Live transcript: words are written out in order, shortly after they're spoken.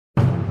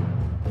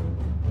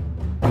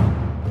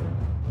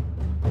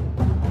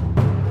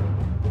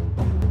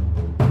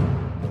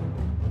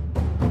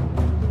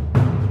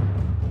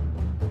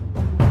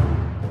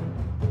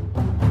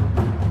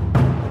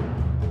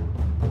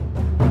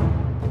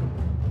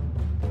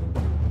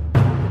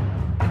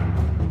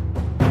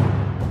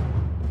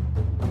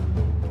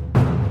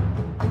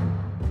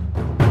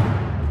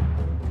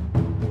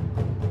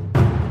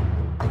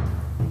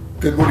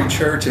Good morning,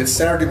 church. It's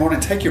Saturday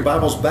morning. Take your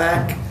Bibles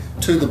back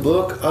to the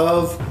book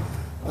of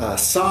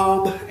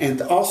Psalm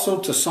and also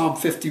to Psalm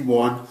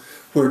 51,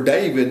 where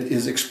David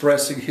is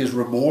expressing his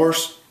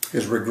remorse,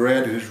 his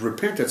regret, and his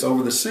repentance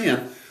over the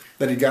sin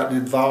that he'd gotten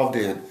involved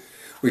in.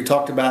 We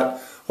talked about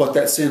what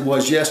that sin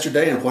was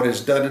yesterday and what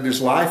it's done in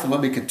his life. And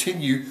let me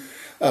continue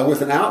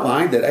with an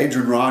outline that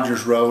Adrian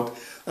Rogers wrote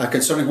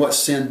concerning what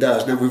sin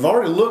does. Now, we've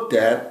already looked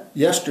at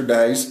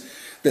yesterday's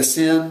that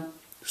sin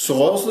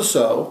soils the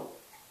soul,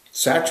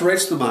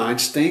 saturates the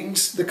mind,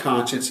 stings the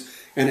conscience,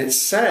 and it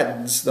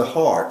saddens the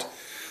heart.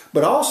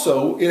 But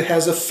also, it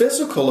has a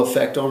physical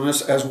effect on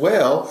us as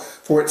well,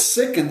 for it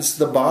sickens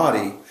the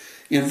body.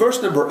 In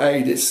verse number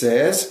 8, it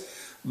says,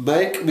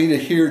 "Make me to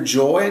hear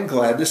joy and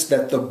gladness,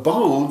 that the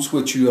bones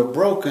which you have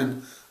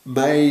broken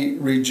may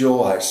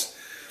rejoice."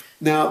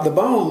 Now, the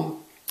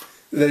bone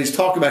that he's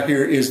talking about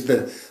here is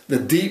the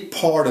deep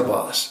part of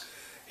us.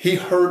 He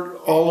hurt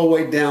all the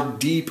way down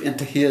deep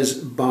into his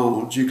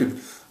bones. You can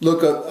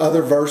look at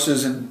other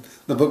verses in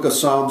the book of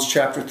Psalms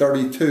chapter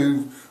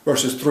 32,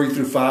 verses 3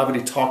 through 5, and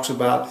he talks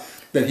about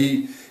that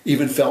he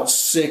even felt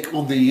sick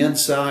on the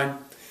inside.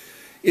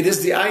 It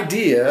is the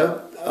idea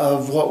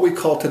of what we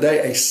call today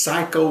a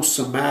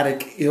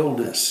psychosomatic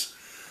illness.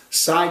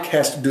 Psych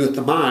has to do with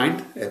the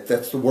mind.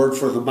 That's the word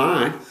for the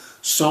mind.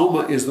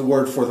 Soma is the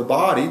word for the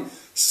body.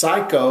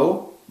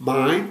 Psycho,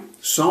 mind.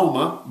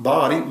 Soma,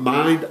 body.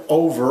 Mind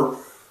over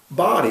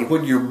body.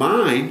 When your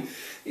mind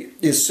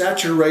is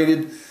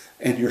saturated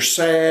and you're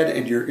sad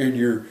and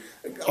you're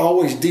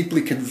always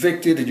deeply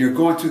convicted and you're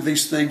going through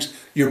these things,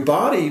 your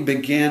body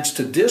begins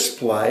to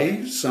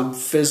display some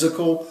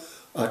physical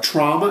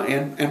trauma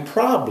and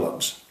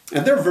problems.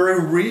 And they're very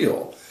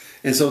real.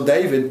 And so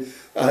David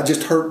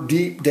just hurt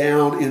deep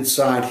down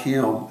inside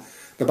him.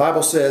 The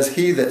Bible says,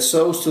 "He that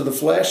sows to the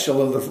flesh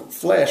shall of the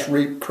flesh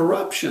reap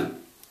corruption."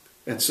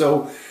 And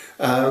so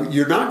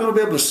you're not going to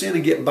be able to sin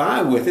and get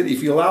by with it.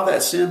 If you allow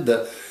that sin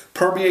to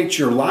permeate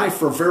your life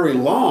for very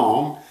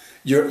long,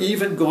 you're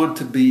even going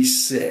to be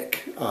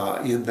sick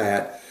in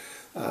that.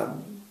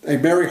 A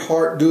merry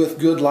heart doeth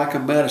good like a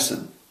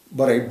medicine,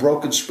 but a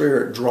broken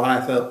spirit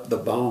drieth up the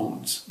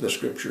bones, the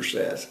scripture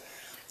says.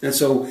 And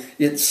so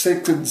it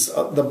sickens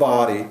the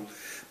body,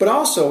 but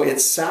also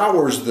it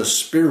sours the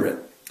spirit.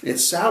 It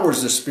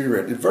sours the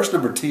spirit. In verse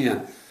number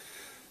 10,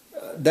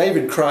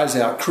 David cries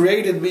out,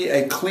 "Create in me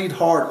a clean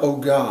heart, O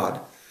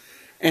God,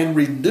 and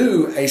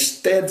renew a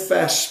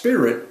steadfast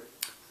spirit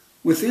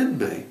within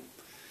me."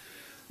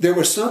 There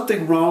was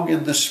something wrong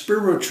in the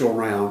spiritual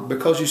realm,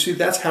 because you see,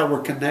 that's how we're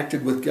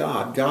connected with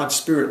God, God's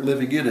Spirit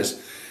living in us.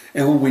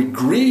 And when we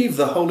grieve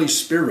the Holy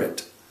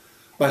Spirit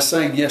by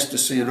saying yes to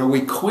sin, or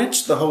we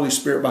quench the Holy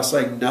Spirit by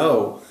saying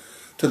no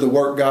to the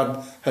work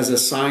God has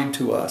assigned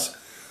to us,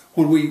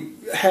 when we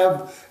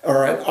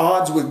are at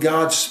odds with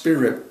God's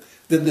Spirit,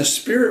 then the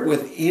Spirit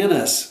within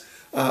us,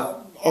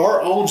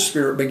 our own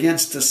spirit,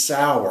 begins to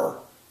sour.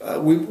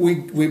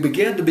 We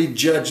begin to be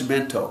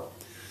judgmental.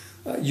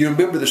 You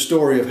remember the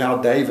story of how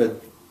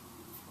David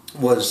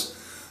was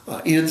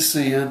in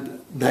sin.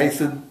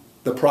 Nathan,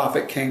 the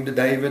prophet, came to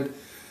David,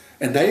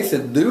 and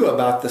Nathan knew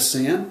about the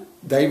sin.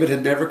 David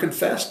had never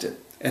confessed it.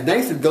 And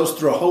Nathan goes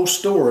through a whole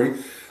story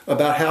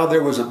about how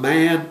there was a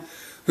man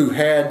who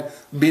had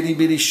many,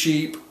 many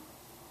sheep,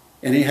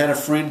 and he had a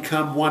friend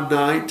come one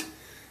night,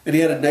 and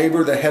he had a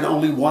neighbor that had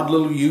only one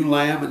little ewe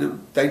lamb,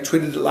 and they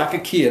treated it like a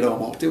kid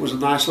almost. It was a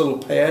nice little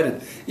pet,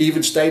 and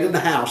even stayed in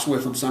the house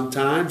with him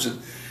sometimes. And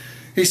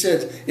he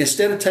said,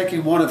 instead of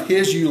taking one of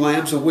his ewe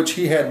lambs, of which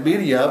he had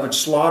many of, and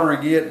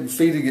slaughtering it and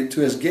feeding it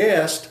to his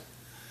guest,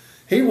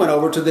 he went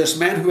over to this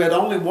man who had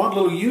only one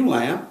little ewe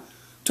lamb,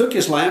 took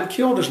his lamb,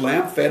 killed his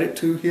lamb, fed it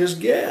to his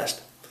guest.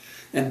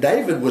 And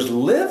David was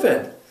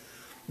livid.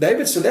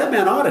 David said, that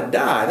man ought to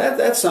die.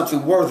 That's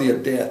something worthy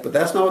of death, but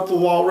that's not what the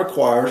law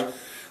requires.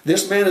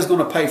 This man is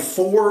going to pay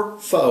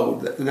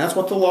fourfold, and that's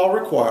what the law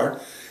required.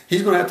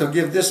 He's going to have to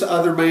give this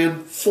other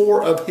man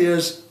 4 of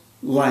his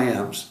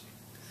lambs.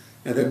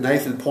 And then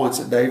Nathan points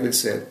at David and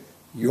said,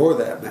 "You're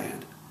that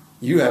man.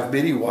 You have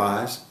many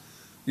wives.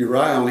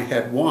 Uriah only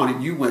had one,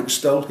 and you went and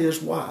stole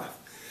his wife."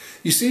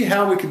 You see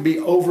how we can be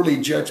overly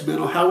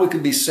judgmental, how we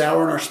can be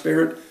sour in our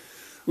spirit?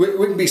 We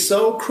can be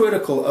so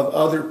critical of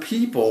other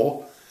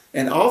people,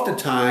 and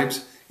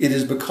oftentimes it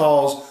is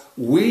because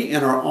we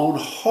in our own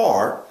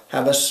heart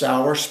have a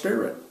sour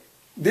spirit.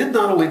 Then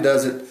not only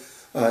does it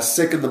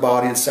sicken the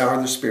body and sour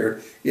the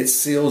spirit, it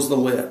seals the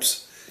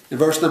lips. In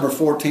verse number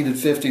 14 and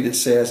 15 it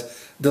says,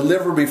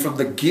 "Deliver me from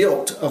the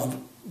guilt of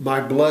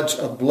my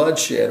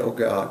bloodshed, O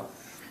God,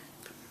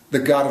 the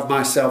God of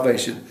my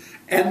salvation,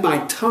 and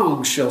my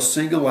tongue shall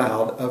sing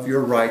aloud of your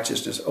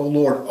righteousness. O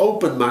Lord,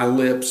 open my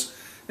lips,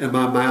 and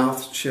my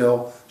mouth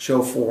shall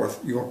show forth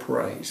your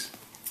praise."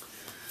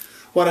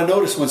 What I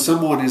notice when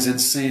someone is in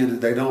sin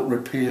and they don't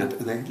repent,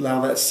 and they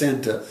allow that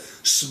sin to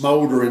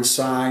smolder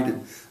inside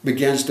and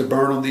begins to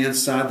burn on the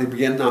inside, they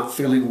begin not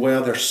feeling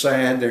well, they're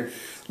sad, there are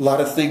a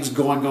lot of things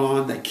going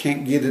on, they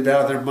can't get it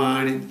out of their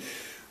mind. And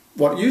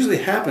what usually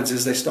happens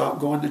is they stop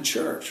going to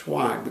church.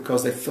 Why?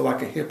 Because they feel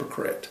like a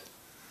hypocrite.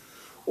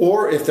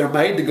 Or if they're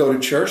made to go to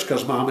church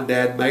because mom and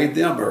dad made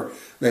them, or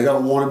they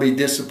don't want to be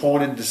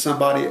disappointed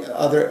to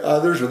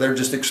others, or they're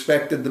just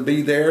expected to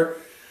be there.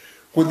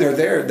 When they're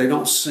there, they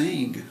don't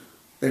sing.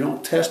 They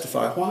don't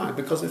testify. Why?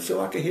 Because they feel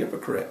like a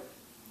hypocrite.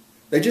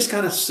 They just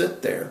kind of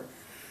sit there,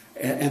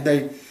 and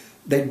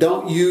they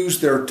don't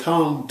use their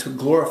tongue to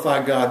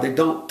glorify God. They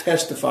don't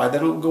testify. They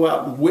don't go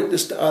out and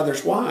witness to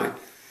others. Why?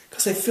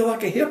 Because they feel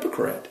like a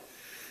hypocrite.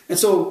 And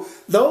so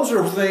those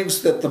are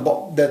things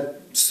that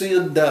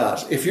sin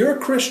does. If you're a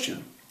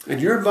Christian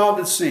and you're involved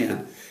in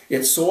sin,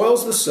 it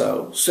soils the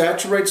soul,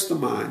 saturates the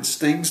mind,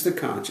 stings the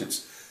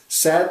conscience,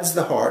 saddens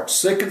the heart,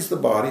 sickens the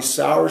body,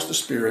 sours the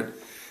spirit,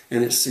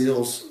 and it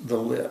seals the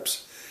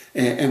lips.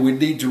 And we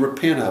need to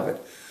repent of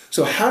it.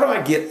 So how do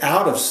I get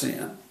out of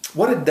sin?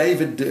 What did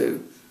David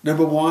do?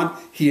 Number one,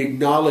 he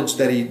acknowledged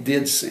that he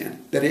did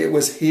sin, that it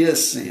was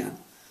his sin.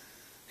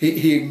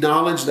 He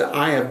acknowledged that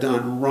I have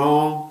done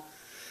wrong.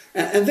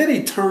 And then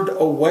he turned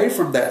away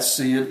from that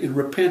sin in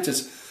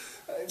repentance,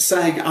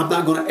 saying, I'm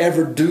not going to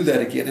ever do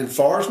that again. And as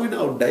far as we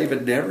know,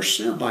 David never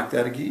sinned like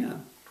that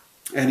again.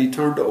 And he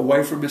turned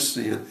away from his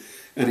sin,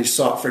 and he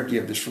sought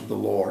forgiveness from the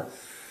Lord.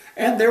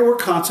 And there were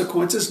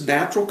consequences,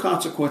 natural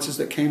consequences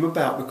that came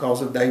about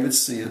because of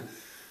David's sin.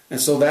 And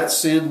so that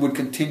sin would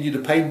continue to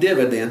pay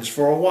dividends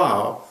for a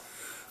while.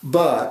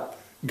 But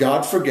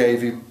God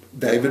forgave him.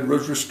 David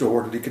was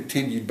restored, and he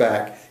continued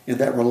back in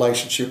that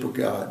relationship with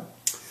God.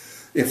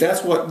 If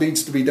that's what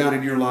needs to be done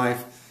in your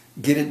life,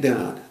 get it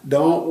done.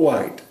 Don't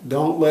wait.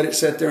 Don't let it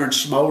sit there and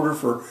smolder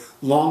for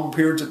long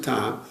periods of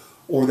time,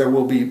 or there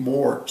will be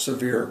more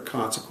severe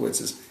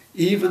consequences.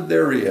 Even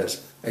there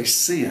is a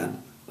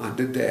sin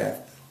unto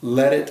death.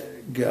 Let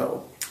it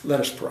go.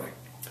 Let us pray.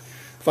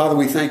 Father,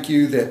 we thank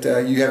you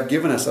that you have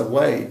given us a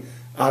way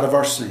out of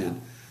our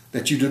sin,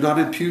 that you do not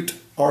impute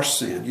our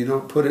sin. You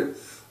don't put it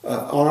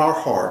on our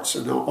hearts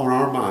and on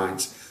our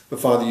minds. But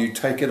Father, you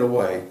take it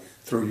away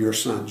through your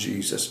Son,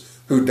 Jesus,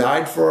 who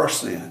died for our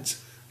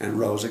sins and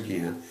rose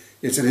again.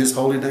 It's in his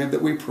holy name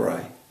that we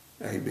pray.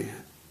 Amen.